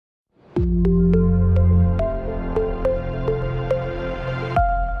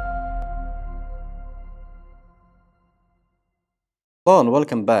Hello and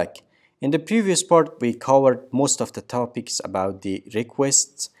welcome back. In the previous part, we covered most of the topics about the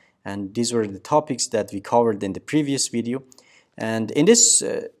requests, and these were the topics that we covered in the previous video. And in this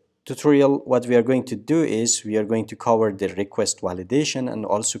tutorial, what we are going to do is we are going to cover the request validation and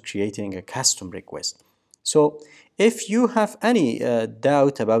also creating a custom request. So if you have any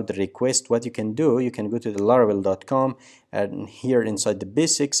doubt about the request, what you can do, you can go to the laravel.com, and here inside the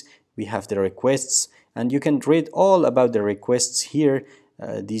basics, we have the requests, and you can read all about the requests here.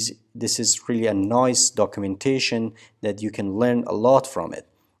 This is really a nice documentation that you can learn a lot from it.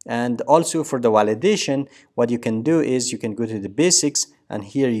 And also for the validation, what you can do is you can go to the basics, and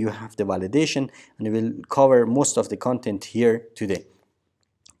here you have the validation, and we will cover most of the content here today.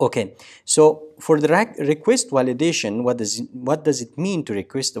 Okay, so for the request validation, what does it mean to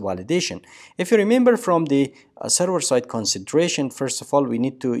request the validation? If you remember from the server-side consideration, first of all, we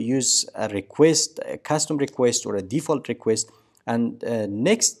need to use a request, a custom request or a default request, and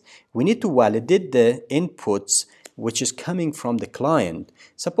next we need to validate the inputs which is coming from the client.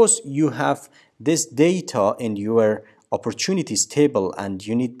 Suppose you have this data in your opportunities table and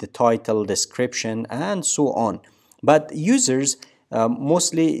you need the title, description, and so on. But users,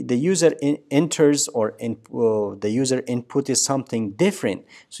 mostly the user enters or the user input is something different.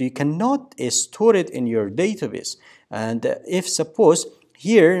 So you cannot store it in your database. And if suppose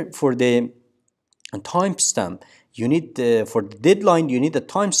here for the timestamp, you need for the deadline you need a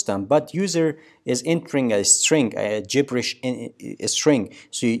timestamp, but user is entering a string, a gibberish a string,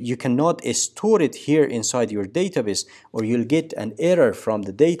 so you cannot store it here inside your database, or you'll get an error from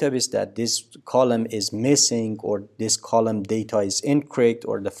the database that this column is missing, or this column data is incorrect,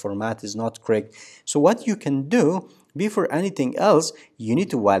 or the format is not correct. So what you can do before anything else, you need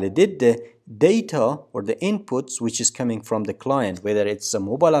to validate the data or the inputs which is coming from the client, whether it's a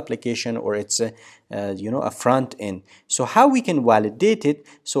mobile application or it's a front end. So how we can validate it?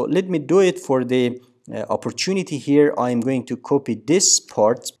 So let me do it for the opportunity here. I'm going to copy this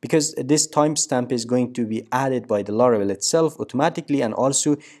part because this timestamp is going to be added by the Laravel itself automatically, and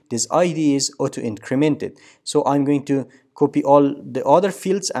also this ID is auto incremented. So I'm going to copy all the other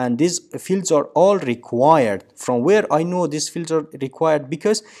fields, and these fields are all required. From where I know these fields are required?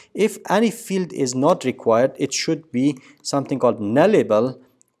 Because if any field is not required, it should be something called nullable,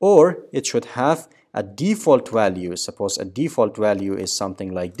 or it should have a default value. Suppose a default value is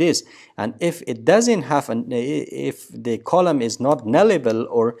something like this, and if it doesn't have if the column is not nullable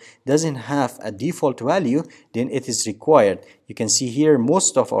or doesn't have a default value, then it is required. You can see here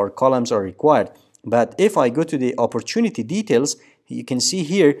most of our columns are required. But if I go to the opportunity details, you can see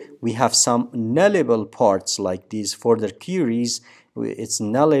here we have some nullable parts like these. For the queries, it's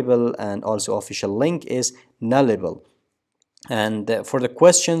nullable, and also official link is nullable. And for the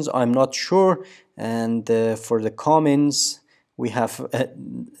questions, I'm not sure. And for the comments, we have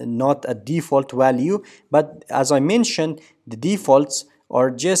not a default value. But as I mentioned, the defaults are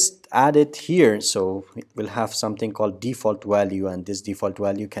just added here. So we'll have something called default value, and this default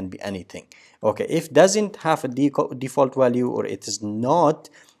value can be anything. Okay, if doesn't have a default value, or it is not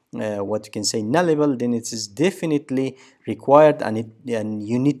what you can say nullable, then it is definitely required, and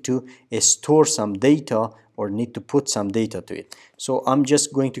you need to store some data, or need to put some data to it. So I'm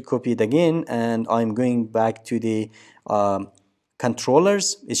just going to copy it again, and I'm going back to the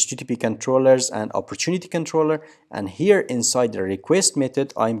controllers, HTTP controllers and opportunity controller, and here inside the request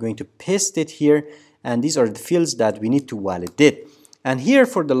method I'm going to paste it here, and these are the fields that we need to validate. And here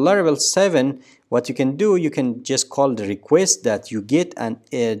for the Laravel 7, what you can do, you can just call the request that you get, and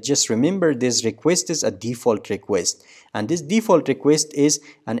just remember this request is a default request, and this default request is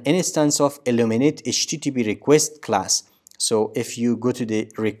an instance of Illuminate HTTP request class. So if you go to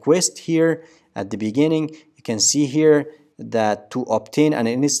the request here at the beginning, you can see here that to obtain an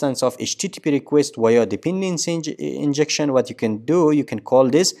instance of HTTP request via dependency injection, what you can do, you can call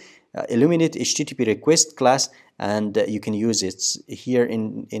this Illuminate HTTP request class, and you can use it here.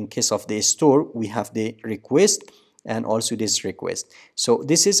 In case of the store, we have the request and also this request. So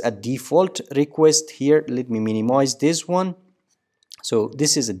this is a default request here. Let me minimize this one. So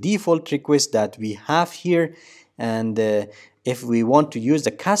this is a default request that we have here, and if we want to use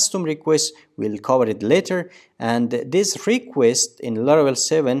the custom request, we'll cover it later. And this request in Laravel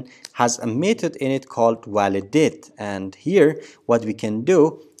 7 has a method in it called validate, and here what we can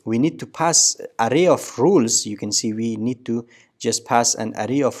do, we need to pass array of rules. You can see we need to just pass an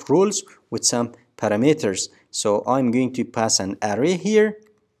array of rules with some parameters. So I'm going to pass an array here,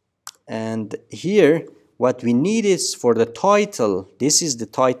 and here what we need is for the title. This is the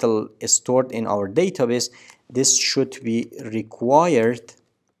title stored in our database. This should be required,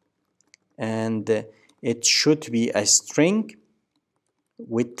 and it should be a string.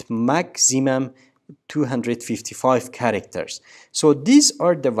 with maximum 255 characters. So these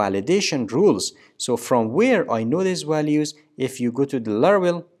are the validation rules. So from where I know these values, if you go to the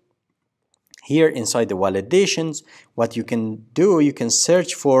Laravel, here inside the validations, what you can do, you can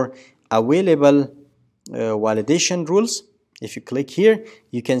search for available validation rules. If you click here,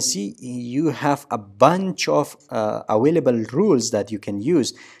 you can see you have a bunch of available rules that you can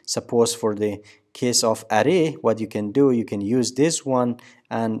use. Suppose for the case of array, what you can do, you can use this one,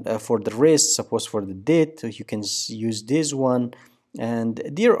 and for the rest, suppose for the date, you can use this one. And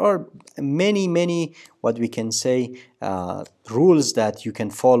there are many what we can say rules that you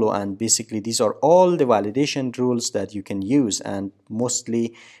can follow, and basically these are all the validation rules that you can use, and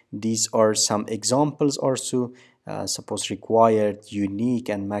mostly these are some examples also. Suppose required, unique,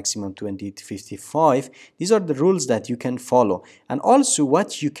 and maximum 20 to 55. These are the rules that you can follow. And also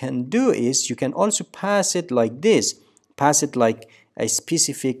what you can do is you can also pass it like this, pass it like a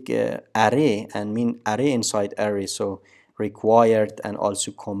specific array, and mean array inside array. So required and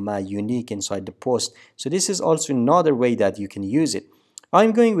also comma unique inside the post. So this is also another way that you can use it.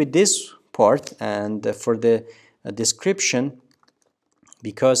 I'm going with this part, and for the description,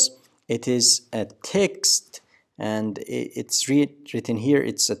 because it is a text and it's written here,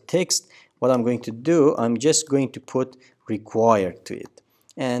 it's a text. What I'm going to do, I'm just going to put required to it,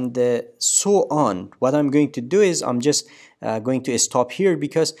 and so on. What I'm going to do is I'm just going to stop here,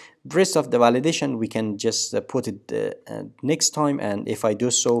 because the rest of the validation we can just put it next time, and if I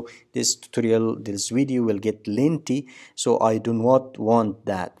do so, this tutorial, this video will get lengthy, so I do not want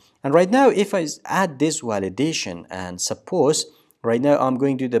that. And right now, if I add this validation, and suppose right now I'm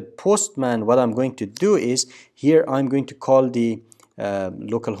going to the postman, what I'm going to do is here I'm going to call the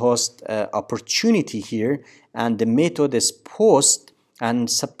localhost opportunity here, and the method is post.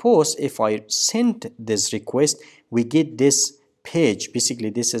 And suppose if I send this request, we get this page. Basically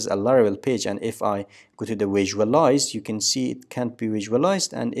this is a Laravel page, and if I go to the visualize, you can see it can't be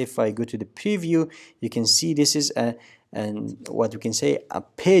visualized, and if I go to the preview, you can see this is and what we can say a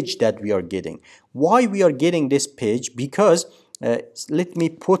page that we are getting. Why we are getting this page? Because let me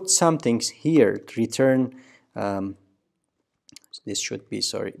put something here, return this should be,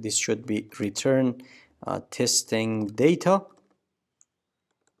 sorry, this should be return testing data.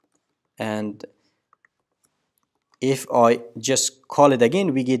 And if I just call it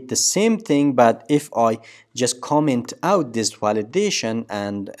again, we get the same thing, but if I just comment out this validation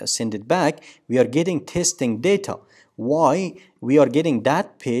and send it back, we are getting testing data. Why we are getting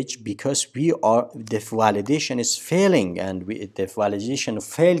that page? Because the validation is failing, and the validation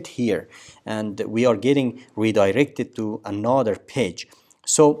failed here, and we are getting redirected to another page.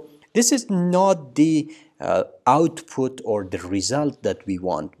 So this is not the output or the result that we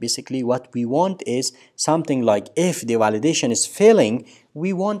want. Basically what we want is something like, if the validation is failing,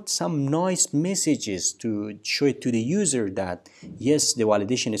 we want some nice messages to show it to the user that yes, the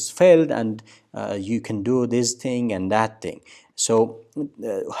validation is failed, and you can do this thing and that thing. So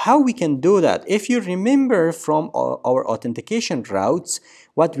how we can do that? If you remember from our authentication routes,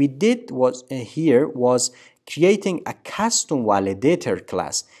 what we did was here was creating a custom validator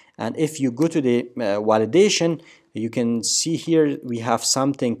class. And if you go to the validation, you can see here we have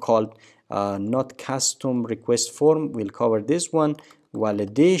something called not custom request form. We'll cover this one,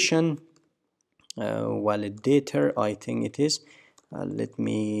 validation validator, I think it is. Let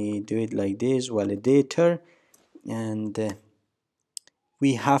me do it like this, validator, and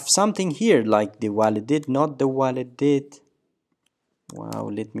we have something here like the validate, not the validate. Wow,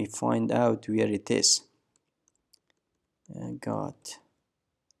 let me find out where it is.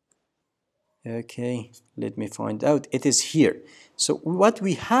 Okay, let me find out. It is here. So what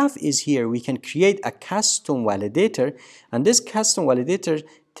we have is here, we can create a custom validator, and this custom validator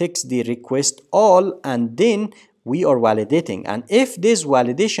takes the request all, and then we are validating. And if this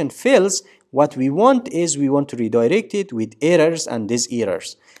validation fails, what we want is we want to redirect it with errors and these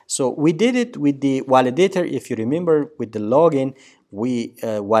errors. So we did it with the validator. If you remember, with the login, we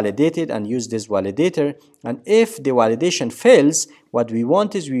validated and used this validator, and if the validation fails, what we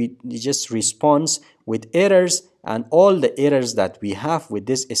want is we just respond with errors, and all the errors that we have with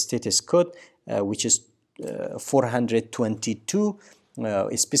this status code, which is 422,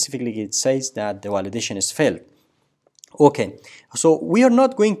 specifically it says that the validation is failed. Okay, so we are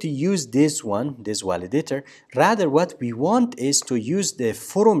not going to use this one, this validator. Rather, what we want is to use the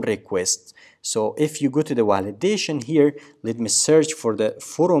forum requests. So if you go to the validation here, let me search for the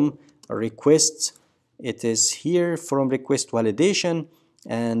forum requests. It is here, forum request validation.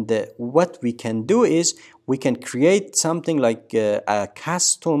 And what we can do is we can create something like a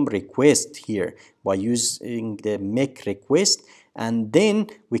custom request here by using the make request. and then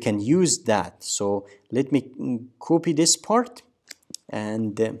we can use that. So let me copy this part,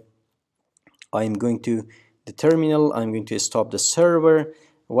 and I'm going to the terminal. I'm going to stop the server.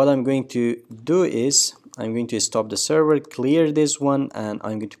 What I'm going to do is I'm going to stop the server, clear this one, and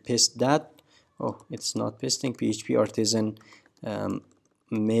I'm going to paste that. Oh, it's not pasting. PHP artisan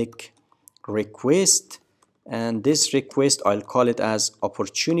make request, and this request I'll call it as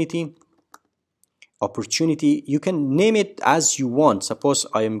opportunity. You can name it as you want. Suppose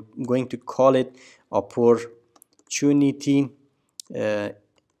I am going to call it opportunity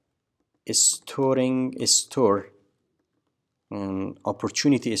store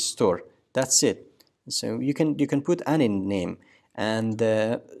opportunity store. That's it. So you can put any name, and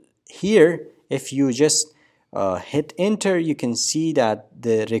here if you just hit enter, you can see that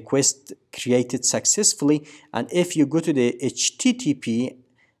the request created successfully. And if you go to the HTTP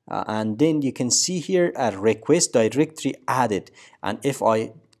and then you can see here a request directory added, and if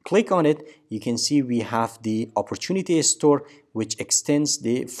I click on it, you can see we have the opportunity store which extends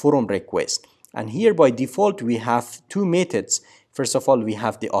the forum request. And here by default we have two methods. First of all, we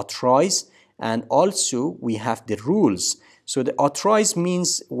have the authorize, and also we have the rules. So the authorize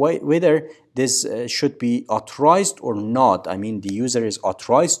means whether this should be authorized or not. I mean, the user is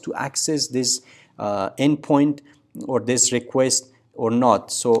authorized to access this endpoint or this request or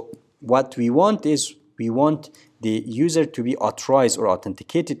not. So what we want is we want the user to be authorized or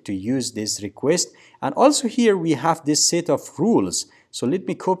authenticated to use this request. And also here we have this set of rules. So let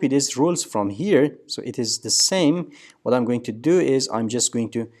me copy these rules from here. So it is the same. What I'm going to do is I'm just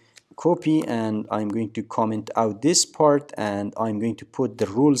going to copy, and I'm going to comment out this part, and I'm going to put the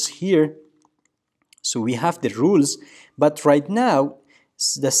rules here. So we have the rules, but right now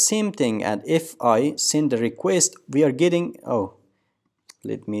it's the same thing. And if I send a request, we are getting, oh,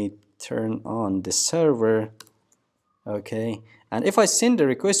 let me turn on the server. Okay, and if I send a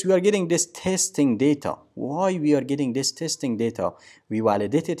request, we are getting this testing data. Why we are getting this testing data? We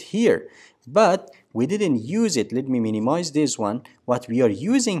validated here, but we didn't use it. Let me minimize this one. What we are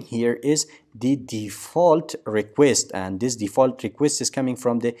using here is the default request, and this default request is coming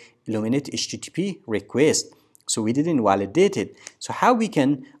from the Illuminate HTTP request. So we didn't validate it. So how we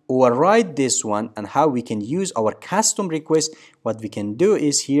can override this one and how we can use our custom request? What we can do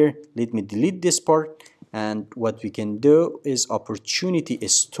is here, let me delete this part. And what we can do is opportunity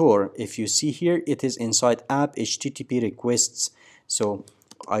store. If you see here, it is inside app HTTP requests. So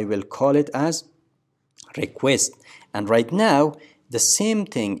I will call it as request. And right now, the same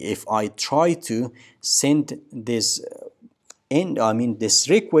thing, if I try to send this this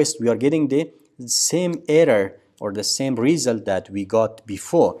request, we are getting the same error or the same result that we got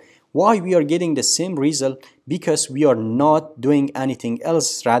before. Why we are getting the same result? Because we are not doing anything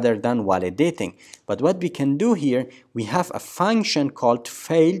else rather than validating. But what we can do here, we have a function called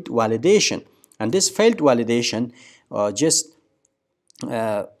failed validation, and this failed validation just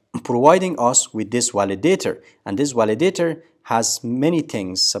providing us with this validator, and this validator has many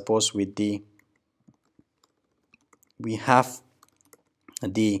things. Suppose with the we have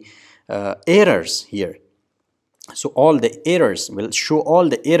the errors here. So all the errors will show all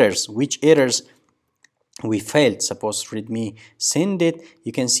the errors, which errors we failed. Suppose let me send it.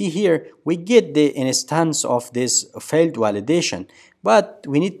 You can see here we get the instance of this failed validation, but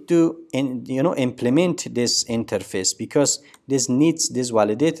we need to implement this interface because this needs this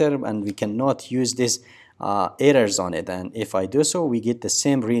validator, and we cannot use this errors on it. And if I do so, we get the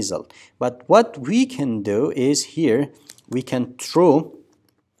same result. But what we can do is here we can throw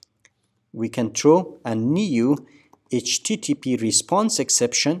a new HTTP response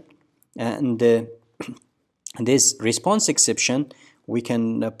exception, and this response exception we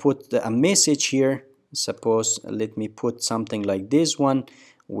can put a message here. Suppose let me put something like this one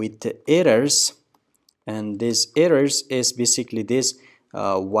with errors, and this errors is basically this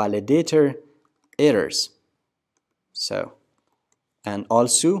validator errors. So, and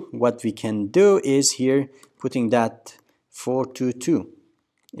also what we can do is here putting that 422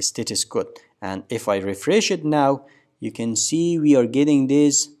 status code, and if I refresh it now, you can see we are getting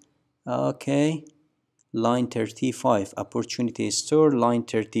this. Okay, line 35, opportunity store, line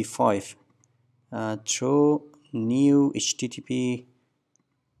 35, throw new HTTP,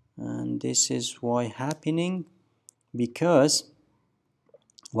 and this is why happening, because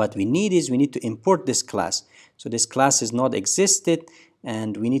what we need is we need to import this class. So this class is not existed,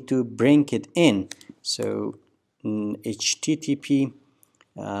 and we need to bring it in. So HTTP,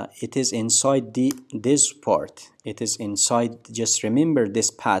 it is inside this part. It is inside, just remember this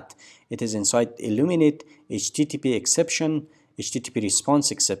path. It is inside Illuminate HTTP exception, HTTP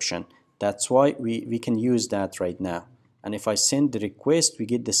response exception. That's why we can use that right now. and if I send the request, we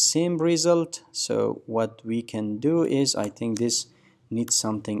get the same result. So what we can do is, I think this needs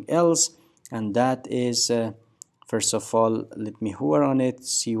something else, and that is first of all, let me hover on it.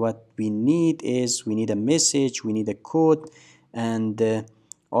 See, what we need is, we need a message, we need a code, and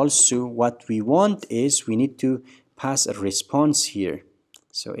also what we want is, we need to pass a response here.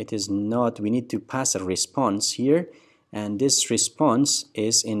 So it is not, we need to pass a response here, and this response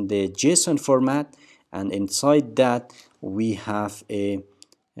is in the JSON format, and inside that we have a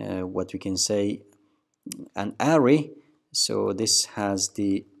what we can say, an array. So this has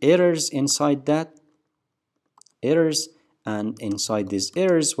the errors inside that, errors, and inside these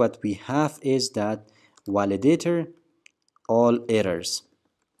errors what we have is that validator all errors.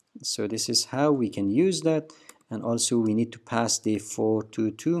 So this is how we can use that, and also we need to pass the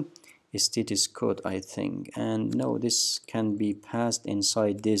 422 status code, I think, and no, this can be passed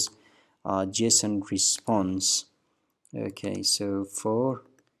inside this JSON response. Okay, so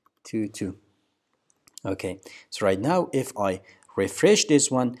 422. Okay, so right now if I refresh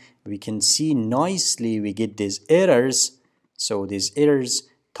this one, we can see nicely we get these errors. So these errors,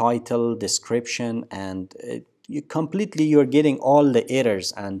 title, description, and you're getting all the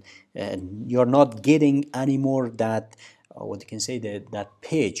errors, and you're not getting anymore that what you can say, that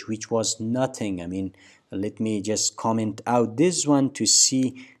page which was nothing. I mean, let me just comment out this one to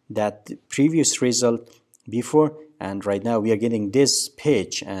see that previous result before, and right now we are getting this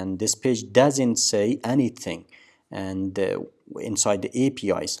page, and this page doesn't say anything and inside the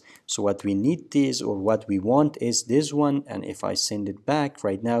APIs. So what we need is, or what we want is this one, and if I send it back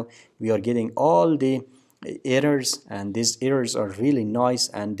right now, we are getting all the errors, and these errors are really nice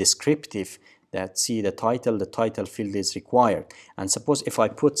and descriptive. That, see, the title field is required, and suppose if I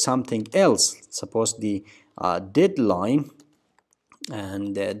put something else, suppose the deadline,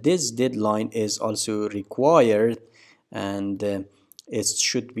 and this deadline is also required, and it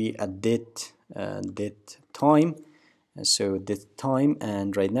should be a date time. So date time,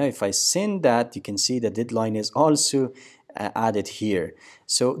 and right now if I send that, you can see the deadline is also added here.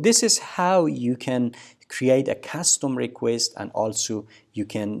 So this is how you can create a custom request, and also you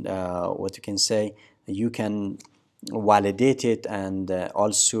can what you can say, you can validate it, and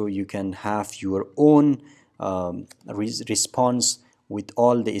also you can have your own response with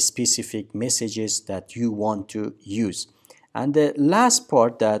all the specific messages that you want to use. And the last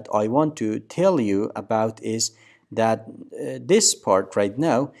part that I want to tell you about is that this part right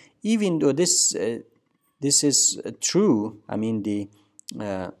now, even though this is true, I mean the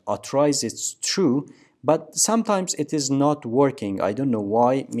authorize is true, but sometimes it is not working. I don't know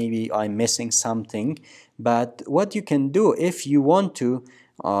why, maybe I'm missing something. But what you can do, if you want to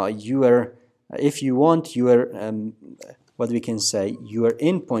if you want your what we can say, your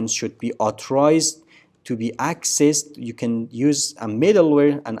endpoints should be authorized to be accessed, you can use a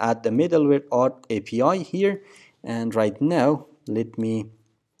middleware and add the middleware or API here. And right now, let me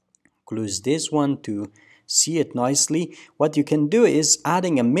close this one to see it nicely. What you can do is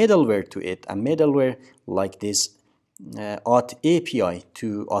adding a middleware to it, a middleware like this auth API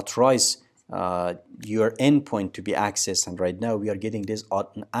to authorize your endpoint to be accessed. And right now we are getting this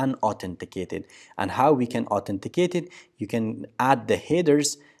unauthenticated. And how we can authenticate it, you can add the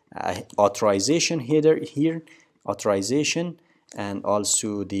headers, authorization header here, authorization, and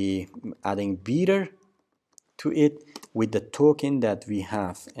also the adding beater to it with the token that we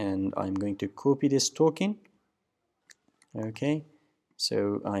have. And I'm going to copy this token. Okay,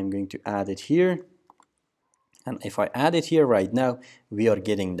 so I'm going to add it here. And if I add it here right now, we are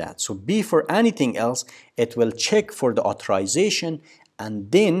getting that. So before anything else, it will check for the authorization,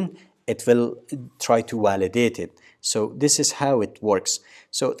 and then it will try to validate it. So this is how it works.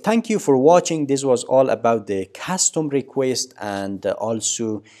 So thank you for watching. This was all about the custom request, and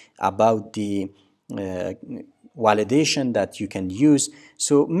also about the validation that you can use.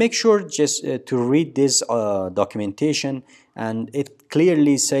 So make sure just to read this documentation, and it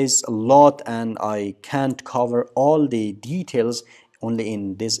clearly says a lot, and I can't cover all the details only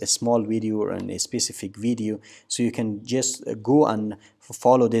in this small video or in a specific video. So you can just go and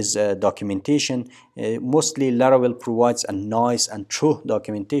follow this documentation. Mostly Laravel provides a nice and true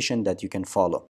documentation that you can follow.